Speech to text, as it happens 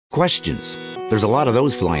Questions. There's a lot of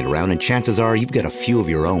those flying around, and chances are you've got a few of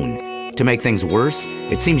your own. To make things worse,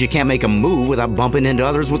 it seems you can't make a move without bumping into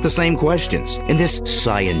others with the same questions. In this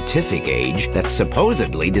scientific age that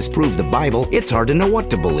supposedly disproved the Bible, it's hard to know what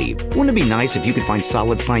to believe. Wouldn't it be nice if you could find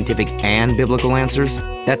solid scientific and biblical answers?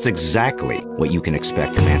 That's exactly what you can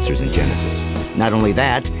expect from Answers in Genesis. Not only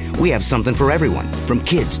that, we have something for everyone, from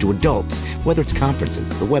kids to adults. Whether it's conferences,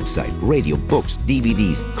 the website, radio, books,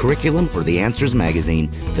 DVDs, curriculum, or the Answers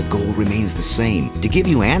magazine, the goal remains the same: to give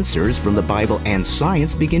you answers from the Bible and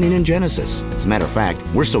science beginning in Genesis. As a matter of fact,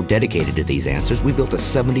 we're so dedicated to these answers, we built a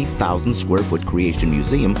 70,000 square foot creation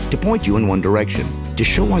museum to point you in one direction, to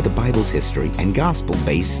show why the Bible's history and gospel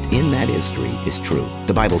based in that history is true.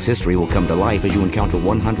 The Bible's history will come to life as you encounter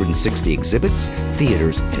 160 exhibits,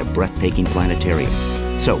 theaters, and a breathtaking planetarium.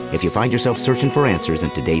 So, if you find yourself searching for answers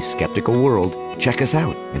in today's skeptical world, check us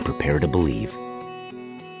out and prepare to believe.